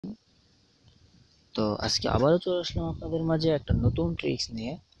তো আজকে আবারও চলে আসলাম আপনাদের মাঝে একটা নতুন ট্রিক্স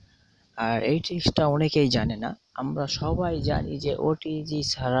নিয়ে। আর এই ট্রিক্সটা অনেকেই জানে না। আমরা সবাই জানি যে ওটিজি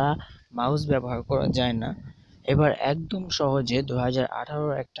ছাড়া মাউস ব্যবহার করা যায় না। এবার একদম সহজে 2018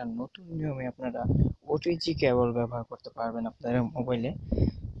 একটা নতুন নিয়মে আপনারা ওটিজি কেবল ব্যবহার করতে পারবেন আপনাদের মোবাইলে।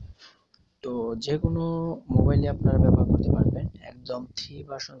 তো যে কোনো মোবাইলে আপনারা ব্যবহার করতে পারবেন, একদম 3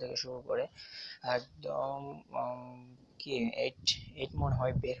 ভার্সন থেকে শুরু করে একদম কি 8 মনে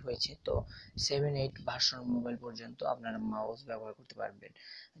হয় বের হয়েছে, তো 7-8 ভার্সন মোবাইল পর্যন্ত আপনারা মাউস ব্যবহার করতে পারবেন।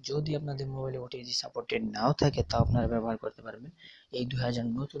 যদি আপনাদের মোবাইলে ওটিজি সাপোর্টেড নাও থাকে তাও আপনারা ব্যবহার করতে পারবেন এই 2000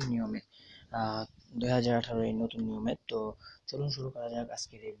 নতুন নিয়মে, 2018 এই নতুন নিয়মে। তো চলুন শুরু করা যাক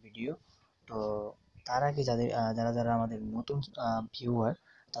আজকের এই ভিডিও। তো তার আগে যারা যারা আমাদের নতুন ভিউয়ার,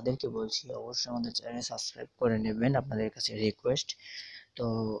 তাদেরকে বলছি অবশ্যই আমাদের চ্যানেল সাবস্ক্রাইব করে নেবেন, আপনাদের কাছে রিকোয়েস্ট। তো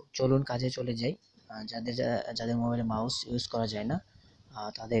চলুন কাজে চলে যাই। যাদের মোবাইলে মাউস ইউজ করা যায় না,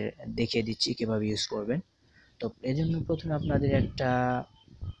 তাদের দেখিয়ে দিচ্ছি কিভাবে ইউজ করবেন। তো এর জন্য প্রথমে আপনাদের একটা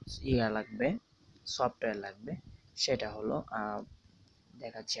লাগবে, সফটওয়্যার লাগবে। সেটা হলো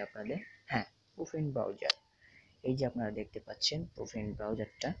দেখাচ্ছি আপনাদের। হ্যাঁ, প্রোফাইল ব্রাউজার। এই যে আপনারা দেখতে পাচ্ছেন প্রোফাইল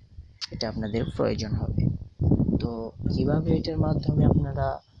ব্রাউজারটা, এটা আপনাদের প্রয়োজন হবে। তো কিভাবে এটার মাধ্যমে আপনারা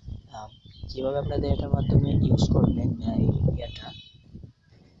কিভাবে আপনাদের এটার মাধ্যমে ইউজ করবেন ইয়েটা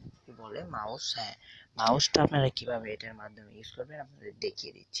কি বলে মাউস, হ্যাঁ, মাউসটা আপনারা কিভাবে এটার মাধ্যমে ইউজ করবেন আপনাদের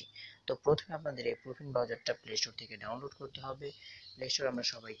দেখিয়ে দিচ্ছি। তো প্রথমে আপনাদের এই প্রোফাইল ব্রাউজারটা প্লে স্টোর থেকে ডাউনলোড করতে হবে। প্লে স্টোর আমরা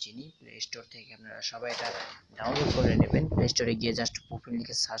সবাই চিনি, প্লে স্টোর থেকে আপনারা সবাই এটা ডাউনলোড করে নেবেন। প্লে স্টোরে গিয়ে জাস্ট প্রোফাইল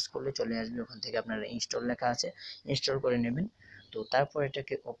লিখে সার্চ করলে চলে আসবে, ওখান থেকে আপনারা ইনস্টল লেখা আছে, ইনস্টল করে নেবেন। তো তারপর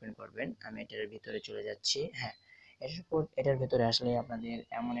এটাকে ওপেন করবেন। আমি এটার ভিতরে চলে যাচ্ছি। হ্যাঁ, এটার ভেতরে আসলে আপনাদের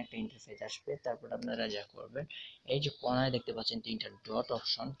এমন একটা ইন্টারফেস আসবে। তারপর আপনারা যা করবেন, এই যে কোনায় দেখতে পাচ্ছেন তিনটা ডট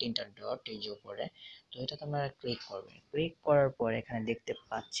অপশন, তিনটা ডট এই যে উপরে, তো এটাতে আপনারা ক্লিক করবেন। ক্লিক করার পর এখানে দেখতে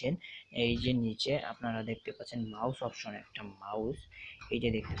পাচ্ছেন এই যে নিচে আপনারা দেখতে পাচ্ছেন মাউস অপশন, একটা মাউস এই যে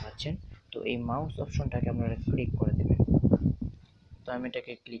দেখতে পাচ্ছেন। তো এই মাউস অপশনটাকে আপনারা ক্লিক করে দেবেন। তো আমি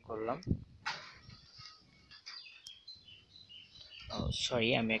এটাকে ক্লিক করলাম। সরি,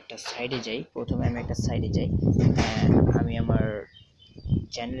 আমি একটা সাইডে যাই। প্রথমে আমি একটা সাইডে যাই। আমি আমার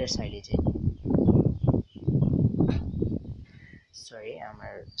চ্যানেলের সাইডে যাই। সরি,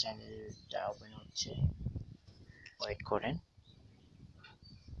 আমার চ্যানেলটা ওপেন হচ্ছে, ওয়েট করেন।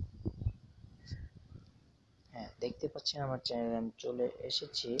 হ্যাঁ, দেখতে পাচ্ছেন আমার চ্যানেলে আমি চলে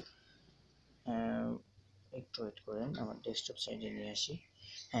এসেছি। একটু ওয়েট করেন, আমার ডেস্কটপ সাইডে নিয়ে আসি।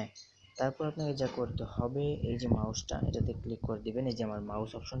 হ্যাঁ, তারপর আপনাকে যা করতে হবে, এই যে মাউসটা এটাতে ক্লিক করে দিবেন। এই যে আমার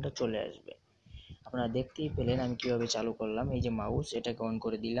মাউস অপশনটা চলে আসবে। আপনারা দেখতেই পেলেন আমি কিভাবে চালু করলাম। এই যে মাউস, এটাকে অন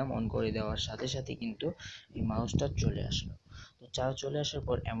করে দিলাম। অন করে দেওয়ার সাথে সাথে কিন্তু এই মাউসটা চলে আসলো। তো চলে আসার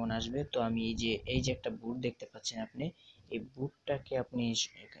পর এমন আসবে। তো আমি এই যে একটা বুট দেখতে পাচ্ছেন আপনি, এই বুটটাকে আপনি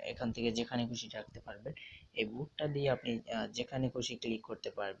এখান থেকে যেখানে খুশি রাখতে পারবেন। এই বুটটা দিয়ে আপনি যেখানে খুশি ক্লিক করতে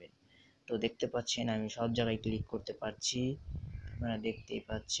পারবেন। তো দেখতে পাচ্ছেন আমি সব জায়গায় ক্লিক করতে পারছি, আপনারা দেখতেই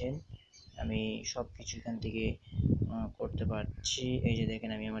পাচ্ছেন আমি সব কিছু এখান থেকে করতে পারছি। এই যে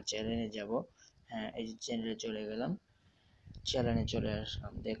দেখেন আমি আমার চ্যানেলে যাব। হ্যাঁ, এই যে চ্যানেলে চলে গেলাম, চ্যানেলে চলে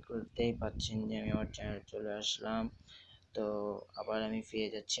আসলাম। দেখতেই পাচ্ছেন যে আমি আমার চ্যানেলে চলে আসলাম। তো আবার আমি ফিরে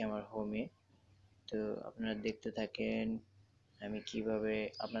যাচ্ছি আমার হোমে। তো আপনারা দেখতে থাকেন আমি কিভাবে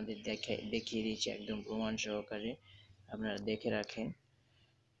আপনাদের দেখিয়ে দিচ্ছি একদম প্রমাণ সহকারে, আপনারা দেখে রাখেন।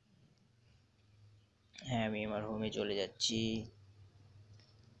 হ্যাঁ, আমি আমার হোমে চলে যাচ্ছি।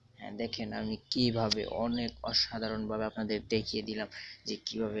 হ্যাঁ, দেখেন আমি কিভাবে অনেক অসাধারণভাবে আপনাদের দেখিয়ে দিলাম যে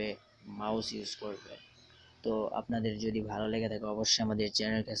কিভাবে মাউস ইউজ করবেন। তো আপনাদের যদি ভালো লেগে থাকে অবশ্যই আমাদের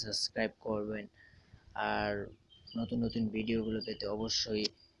চ্যানেলকে সাবস্ক্রাইব করবেন। আর নতুন নতুন ভিডিওগুলো পেতে অবশ্যই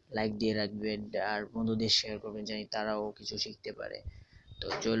লাইক দিয়ে রাখবেন, আর বন্ধুদের শেয়ার করবেন, জানি তারাও কিছু শিখতে পারে। তো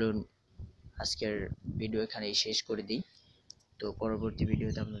চলুন আজকের ভিডিও এখানেই শেষ করে দিই। তো পরবর্তী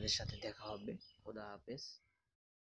ভিডিওতে আপনাদের সাথে দেখা হবে। খোদা হাফেজ।